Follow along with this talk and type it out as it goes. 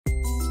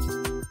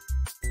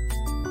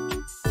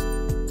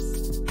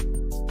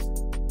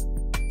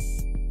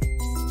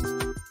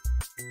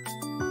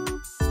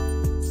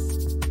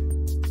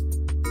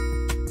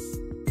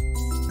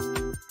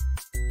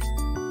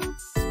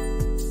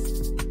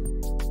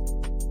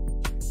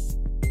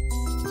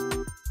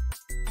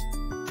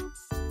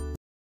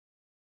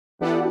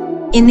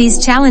In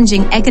these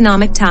challenging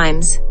economic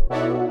times,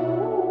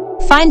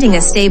 finding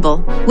a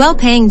stable,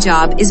 well-paying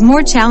job is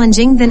more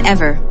challenging than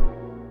ever.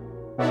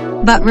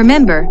 But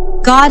remember,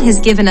 God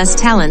has given us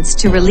talents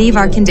to relieve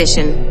our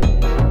condition.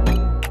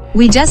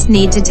 We just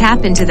need to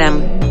tap into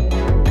them.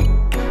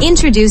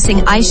 Introducing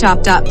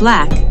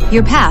iShop.Black,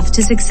 your path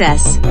to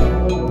success.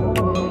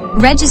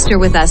 Register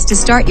with us to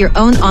start your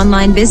own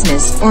online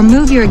business or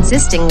move your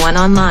existing one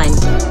online.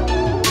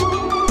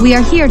 We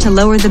are here to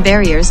lower the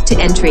barriers to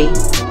entry.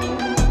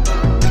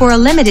 For a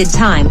limited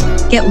time,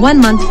 get 1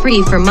 month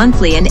free for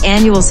monthly and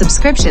annual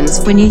subscriptions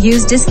when you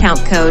use discount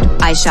code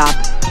iShop.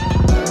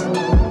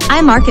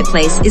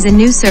 iMarketplace is a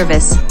new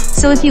service,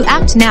 so if you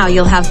act now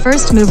you'll have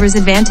first mover's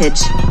advantage.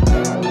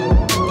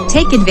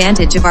 Take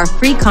advantage of our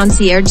free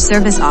concierge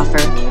service offer.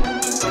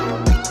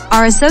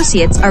 Our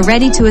associates are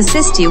ready to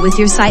assist you with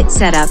your site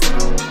setup.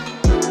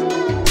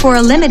 For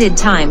a limited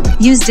time,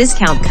 use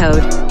discount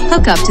code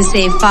HOOKUP to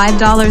save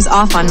 $5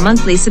 off on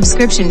monthly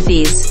subscription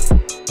fees.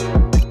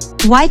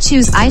 Why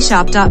choose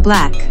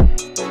iShop.Black?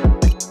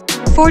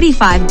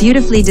 45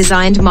 beautifully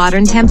designed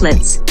modern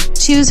templates.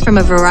 Choose from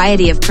a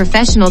variety of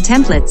professional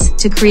templates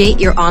to create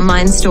your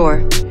online store.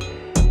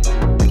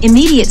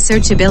 Immediate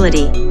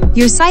searchability.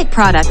 Your site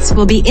products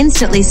will be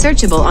instantly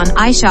searchable on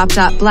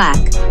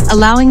iShop.Black,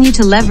 allowing you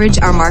to leverage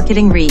our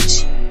marketing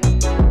reach.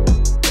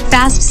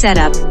 Fast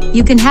setup.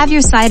 You can have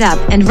your site up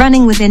and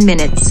running within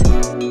minutes.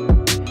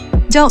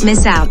 Don't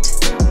miss out.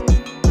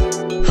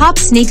 Hop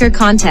Sneaker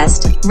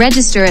Contest.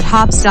 Register at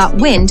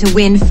hops.win to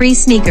win free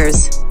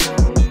sneakers.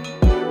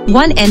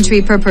 1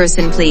 entry per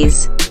person,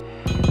 please.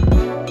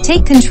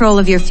 Take control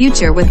of your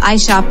future with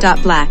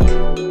iShop.Black.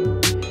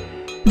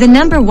 The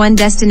 #1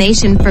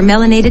 destination for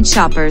melanated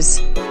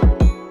shoppers.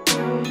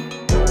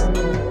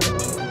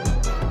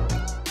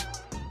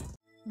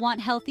 Want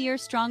healthier,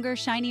 stronger,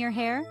 shinier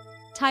hair?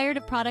 Tired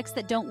of products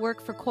that don't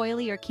work for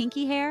coily or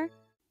kinky hair?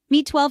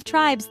 Meet 12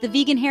 Tribes, the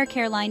vegan hair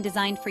care line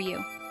designed for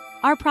you.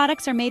 Our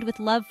products are made with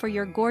love for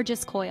your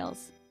gorgeous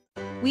coils.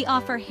 We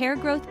offer hair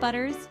growth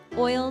butters,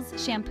 oils,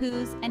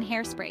 shampoos, and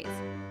hairsprays.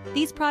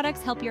 These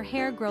products help your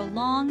hair grow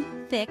long,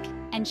 thick,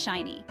 and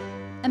shiny.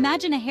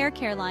 Imagine a hair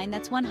care line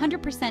that's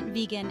 100%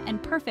 vegan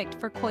and perfect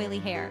for coily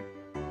hair.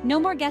 No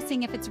more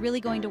guessing if it's really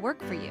going to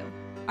work for you.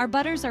 Our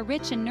butters are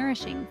rich and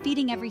nourishing,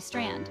 feeding every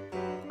strand.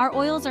 Our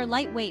oils are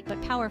lightweight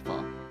but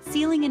powerful,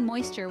 sealing in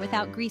moisture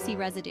without greasy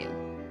residue.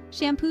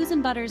 Shampoos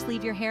and butters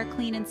leave your hair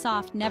clean and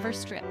soft, never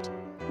stripped.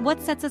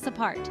 What sets us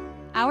apart?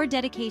 Our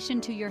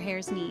dedication to your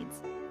hair's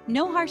needs.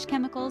 No harsh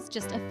chemicals,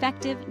 just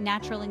effective,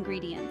 natural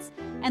ingredients.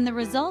 And the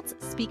results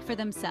speak for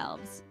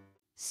themselves.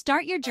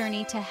 Start your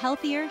journey to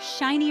healthier,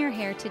 shinier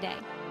hair today.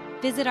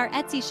 Visit our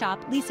Etsy shop,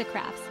 Lisa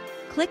Crafts.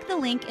 Click the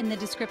link in the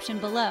description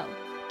below.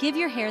 Give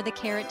your hair the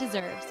care it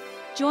deserves.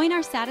 Join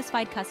our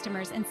satisfied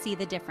customers and see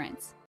the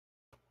difference.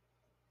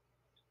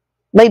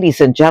 Ladies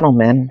and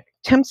gentlemen,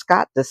 Tim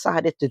Scott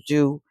decided to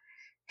do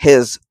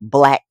his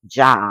black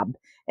job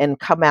and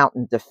come out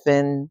and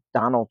defend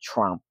Donald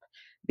Trump,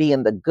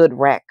 being the good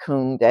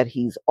raccoon that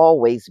he's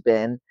always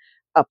been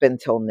up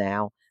until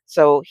now.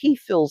 So he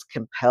feels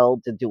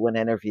compelled to do an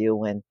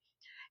interview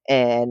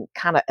and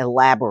kind of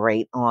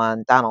elaborate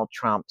on Donald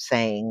Trump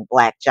saying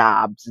black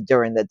jobs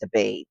during the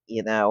debate.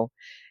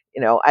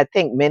 I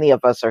think many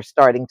of us are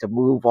starting to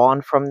move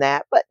on from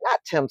that, but not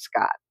Tim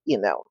Scott.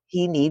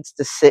 He needs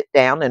to sit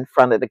down in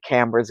front of the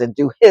cameras and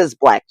do his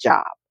black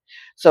job.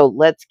 So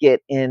let's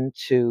get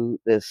into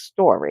this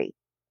story.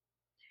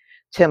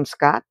 Tim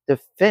Scott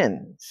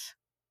defends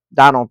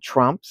Donald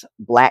Trump's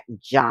black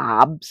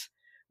jobs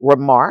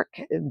remark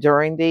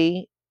during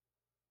the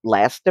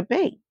last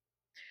debate.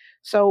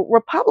 So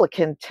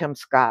Republican Tim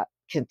Scott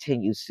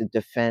continues to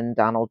defend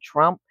Donald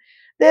Trump.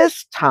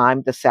 This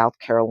time, the South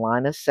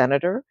Carolina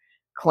senator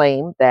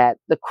claimed that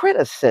the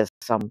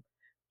criticism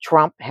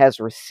Trump has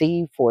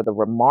received for the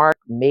remark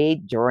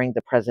made during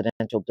the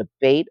presidential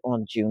debate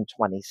on June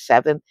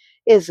 27th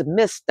is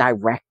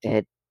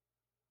misdirected.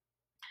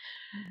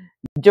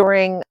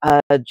 During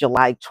a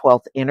July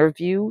 12th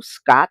interview,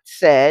 Scott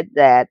said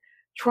that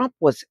Trump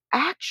was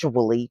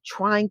actually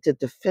trying to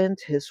defend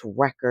his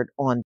record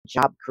on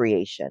job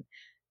creation.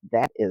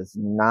 That is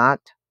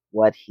not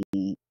what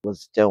he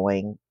was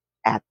doing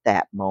at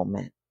that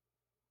moment.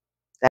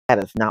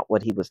 That is not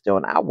what he was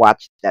doing. I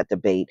watched that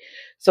debate.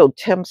 So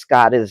Tim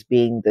Scott is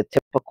being the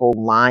typical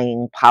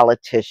lying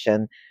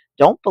politician.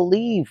 Don't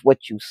believe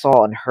what you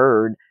saw and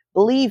heard.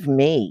 Believe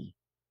me.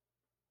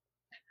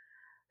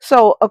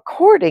 So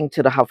according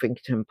to the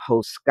Huffington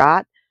Post,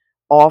 Scott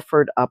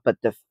offered up a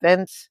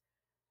defense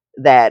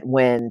that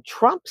when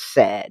Trump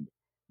said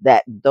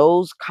that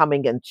those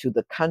coming into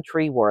the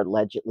country were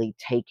allegedly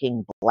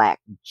taking black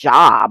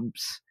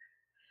jobs,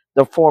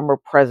 the former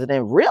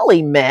president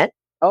really meant,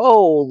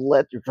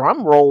 let the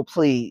drum roll,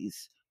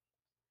 please,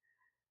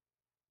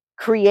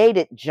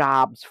 created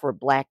jobs for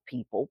black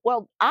people.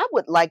 Well, I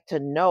would like to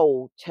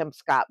know, Tim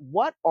Scott,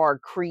 what are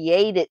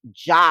created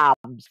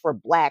jobs for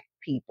black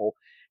people?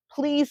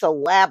 Please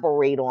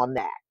elaborate on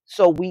that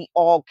so we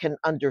all can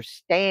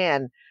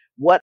understand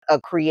what a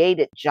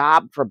created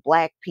job for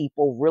Black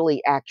people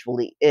really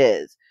actually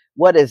is.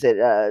 What is it?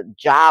 A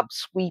job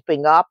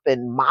sweeping up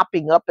and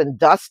mopping up and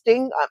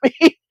dusting? I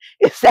mean,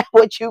 is that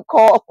what you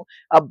call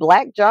a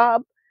Black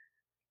job?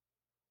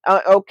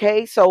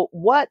 Okay, so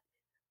what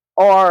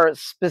are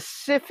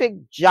specific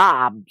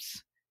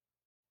jobs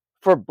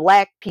for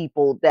Black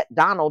people that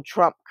Donald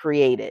Trump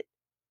created?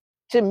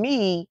 To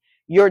me,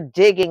 you're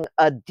digging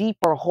a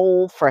deeper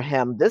hole for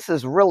him. This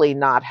is really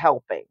not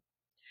helping.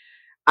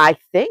 I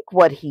think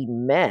what he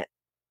meant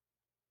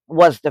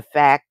was the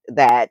fact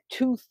that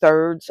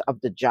two-thirds of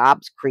the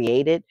jobs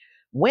created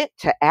went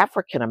to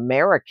African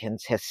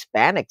Americans,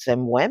 Hispanics,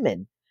 and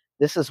women.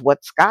 This is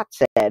what Scott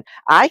said.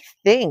 I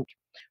think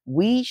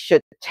we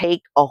should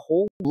take a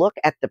whole look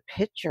at the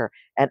picture,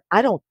 and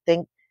I don't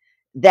think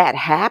that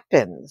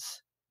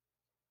happens.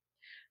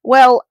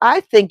 Well,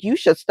 I think you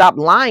should stop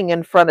lying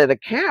in front of the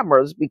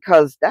cameras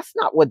because that's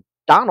not what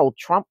Donald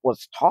Trump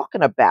was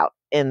talking about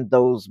in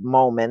those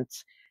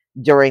moments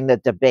during the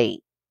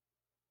debate.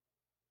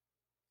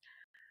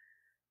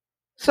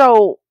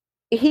 So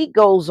he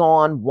goes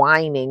on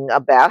whining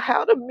about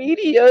how the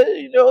media,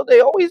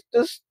 they always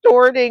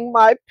distorting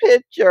my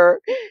picture.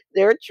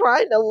 They're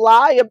trying to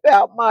lie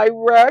about my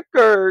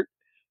record,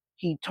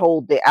 he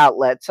told the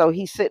outlet. So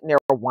he's sitting there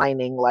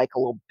whining like a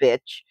little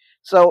bitch.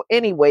 So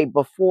anyway,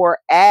 before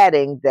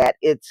adding that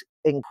it's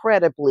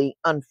incredibly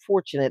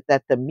unfortunate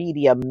that the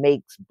media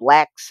makes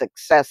Black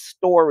success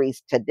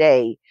stories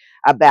today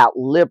about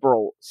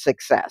liberal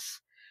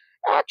success.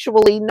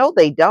 Actually, no,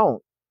 they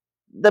don't.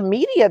 The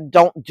media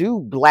don't do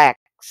Black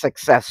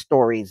success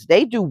stories.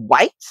 They do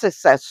white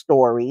success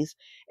stories,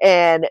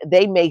 and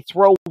they may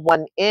throw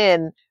one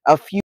in a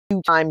few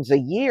times a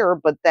year,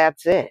 but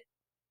that's it.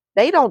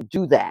 They don't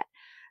do that.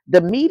 The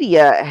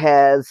media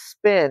has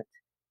spent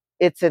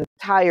its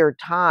entire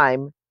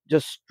time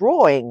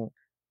destroying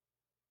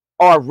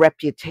our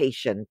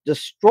reputation,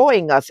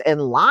 destroying us,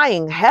 and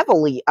lying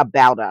heavily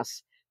about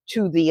us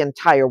to the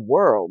entire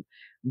world.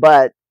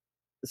 But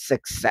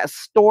success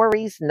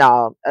stories,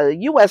 no,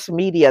 US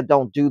media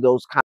don't do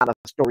those kind of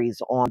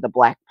stories on the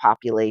Black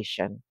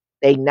population.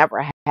 They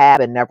never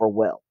have and never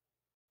will.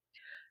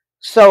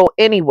 So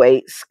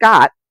anyway,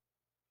 Scott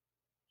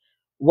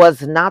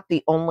was not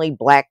the only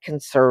Black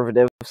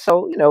conservative.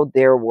 So,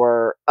 there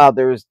were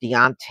others,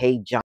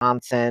 Deontay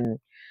Johnson,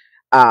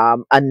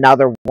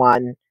 another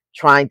one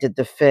trying to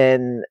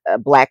defend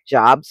Black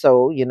jobs.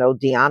 So,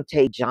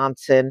 Deontay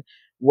Johnson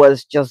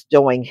was just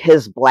doing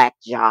his Black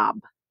job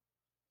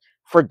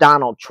for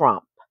Donald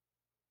Trump.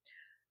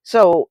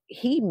 So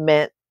he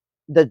meant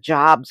the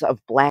jobs of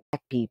Black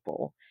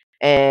people.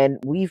 And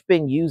we've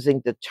been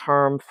using the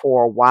term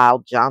for a while.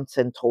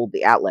 Johnson told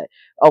the outlet,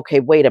 okay,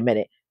 wait a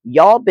minute.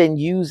 Y'all been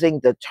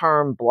using the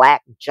term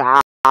Black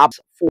jobs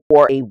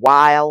for a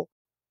while.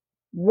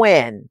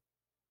 When?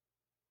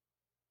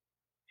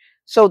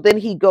 So then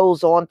he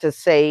goes on to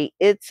say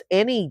it's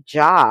any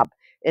job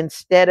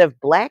instead of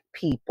Black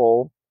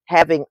people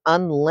having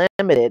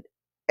unlimited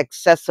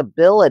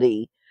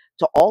accessibility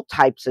to all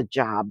types of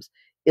jobs.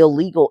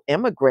 Illegal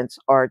immigrants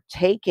are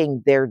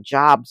taking their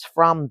jobs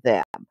from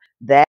them.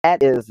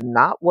 That is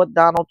not what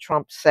Donald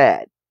Trump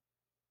said.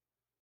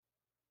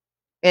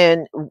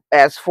 And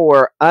as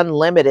for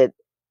unlimited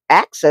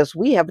access,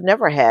 we have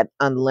never had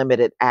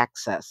unlimited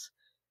access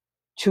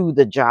to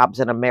the jobs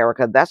in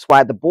America. That's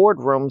why the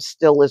boardroom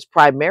still is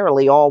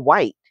primarily all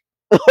white.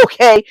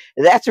 Okay,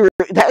 there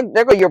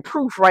go your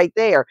proof right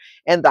there.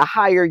 And the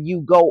higher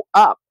you go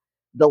up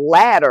the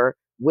ladder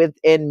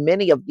within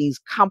many of these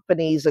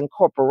companies and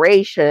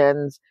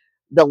corporations,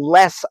 the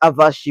less of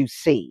us you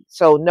see.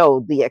 So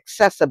no, the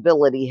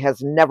accessibility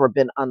has never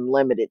been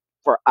unlimited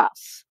for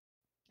us.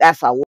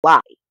 That's a lie.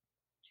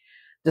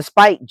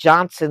 Despite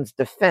Johnson's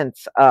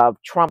defense of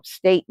Trump's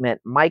statement,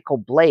 Michael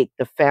Blake,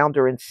 the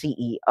founder and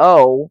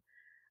CEO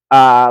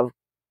of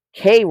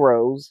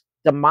Cairo's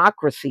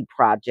Democracy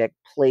Project,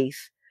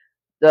 placed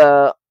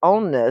the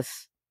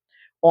onus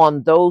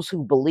on those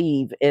who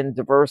believe in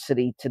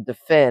diversity to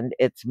defend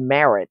its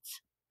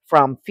merits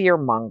from fear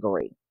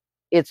mongering.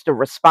 It's the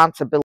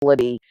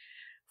responsibility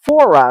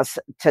for us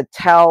to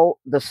tell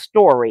the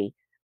story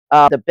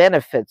of the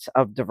benefits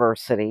of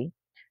diversity.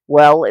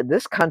 Well,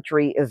 this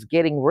country is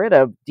getting rid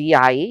of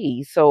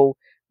DIE, so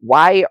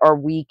why are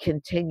we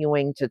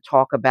continuing to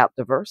talk about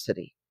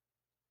diversity?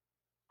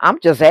 I'm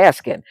just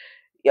asking.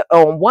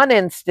 On one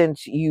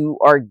instance, you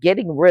are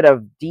getting rid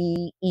of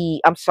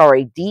DEI.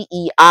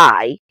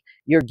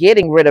 You're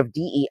getting rid of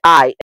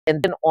DEI.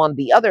 And then on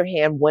the other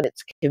hand, when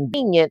it's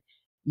convenient,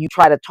 you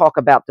try to talk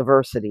about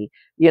diversity.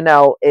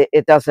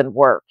 It doesn't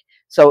work.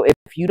 So if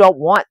you don't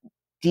want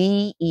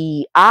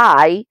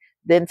DEI,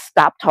 then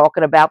stop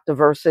talking about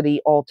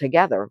diversity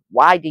altogether.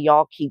 Why do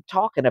y'all keep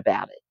talking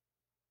about it?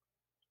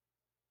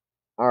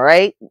 All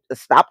right?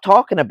 Stop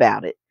talking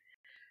about it.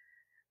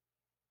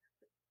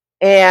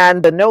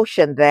 And the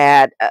notion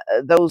that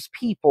those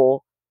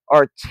people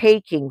are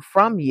taking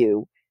from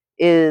you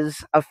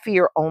is a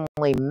fear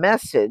only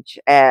message,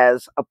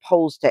 as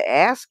opposed to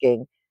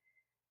asking,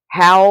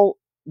 how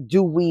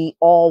do we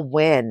all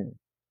win?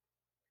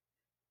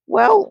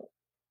 Well,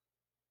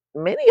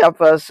 many of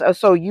us,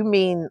 so you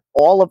mean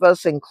all of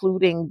us,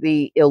 including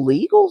the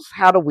illegals?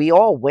 How do we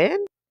all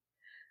win?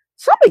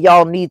 Some of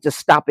y'all need to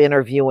stop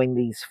interviewing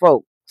these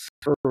folks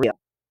for real.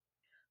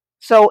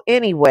 So,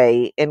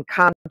 anyway, in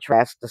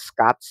contrast to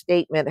Scott's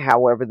statement,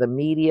 however, the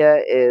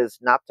media is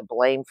not to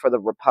blame for the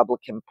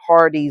Republican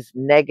Party's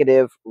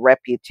negative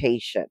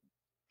reputation.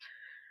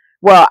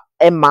 Well,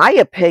 in my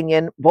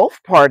opinion,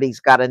 both parties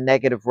got a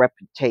negative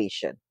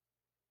reputation.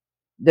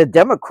 The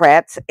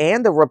Democrats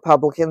and the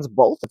Republicans,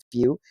 both of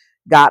you,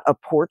 got a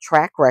poor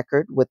track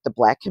record with the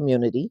Black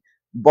community.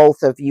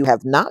 Both of you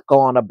have not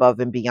gone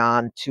above and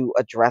beyond to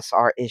address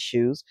our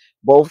issues.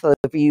 Both of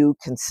you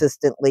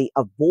consistently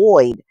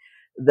avoid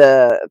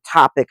the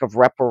topic of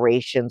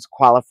reparations,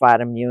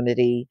 qualified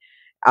immunity,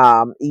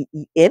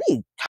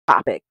 any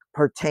topic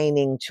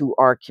pertaining to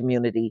our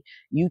community,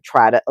 you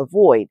try to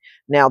avoid.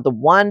 Now, the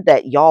one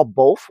that y'all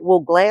both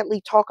will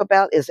gladly talk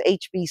about is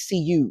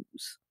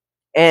HBCUs,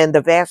 and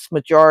the vast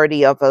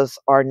majority of us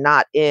are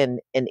not in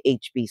an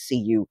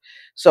HBCU.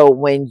 So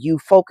when you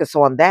focus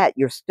on that,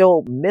 you're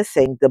still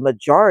missing the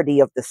majority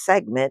of the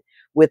segment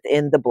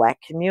within the Black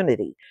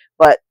community.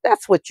 But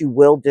that's what you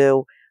will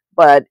do.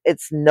 But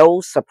it's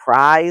no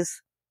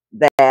surprise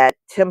that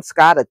Tim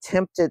Scott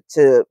attempted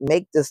to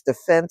make this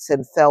defense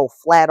and fell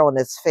flat on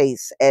his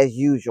face as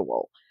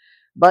usual.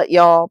 But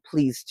y'all,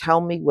 please tell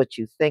me what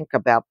you think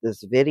about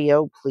this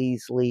video.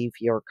 Please leave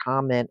your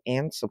comment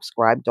and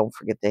subscribe. Don't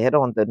forget to hit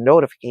on the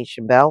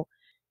notification bell.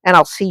 And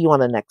I'll see you on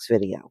the next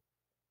video.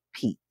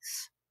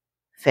 Peace,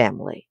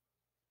 family.